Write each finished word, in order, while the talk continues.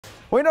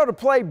We know to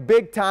play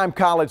big-time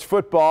college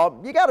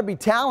football, you got to be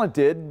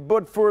talented,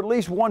 but for at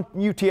least one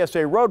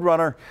UTSA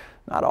Roadrunner,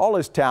 not all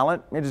his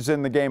talent is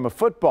in the game of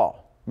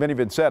football. Vinny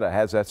Vincetta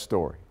has that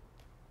story.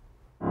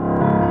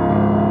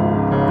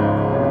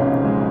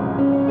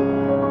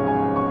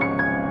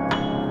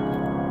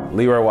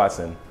 Leroy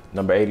Watson,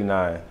 number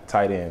 89,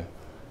 tight end,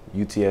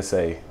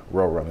 UTSA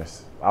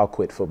Roadrunners. I'll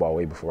quit football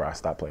way before I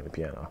stop playing the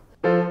piano.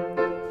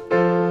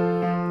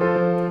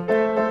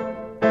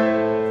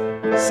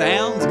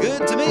 Sounds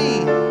good to me.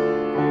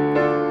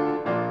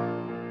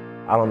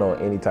 I don't know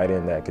any tight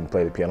end that can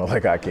play the piano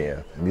like I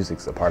can.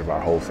 Music's a part of our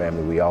whole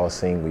family. We all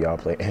sing, we all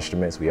play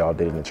instruments, we all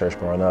did it in church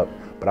growing up.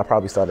 But I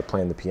probably started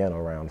playing the piano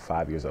around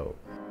 5 years old.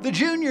 The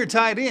junior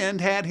tight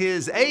end had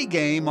his A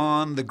game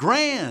on the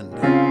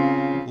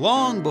grand,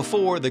 long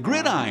before the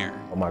gridiron.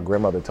 My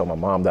grandmother told my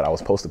mom that I was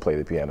supposed to play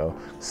the piano,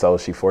 so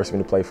she forced me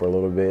to play for a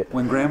little bit.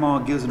 When grandma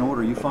gives an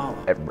order, you follow.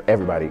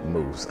 Everybody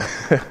moves.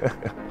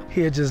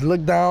 He'll just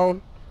look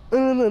down.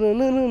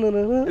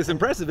 It's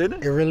impressive, isn't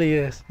it? It really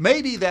is.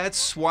 Maybe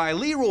that's why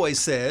Leroy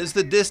says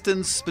the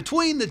distance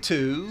between the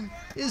two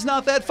is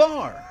not that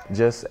far.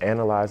 Just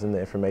analyzing the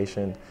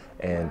information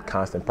and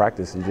constant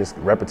practice, you just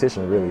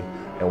repetition really.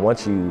 And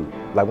once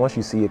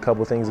you see a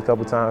couple things a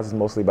couple times, it's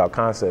mostly about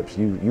concepts.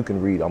 You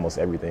can read almost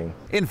everything.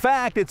 In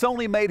fact, it's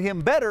only made him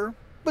better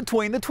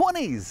between the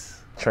 20s.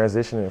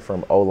 Transitioning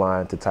from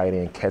O-line to tight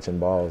end, catching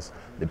balls,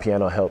 the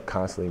piano helped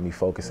constantly me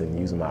focusing,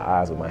 using my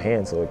eyes with my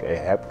hands, so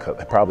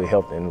it probably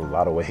helped in a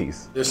lot of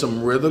ways. There's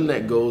some rhythm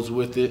that goes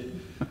with it,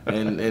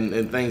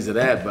 and things of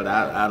that. But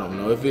I don't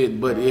know if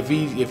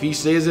he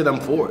says it, I'm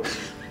for it.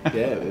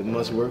 Yeah, it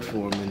must work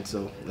for him, and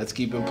so let's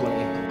keep him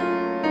playing.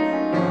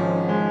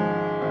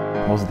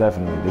 Most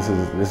definitely, this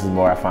is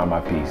where I find my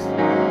peace.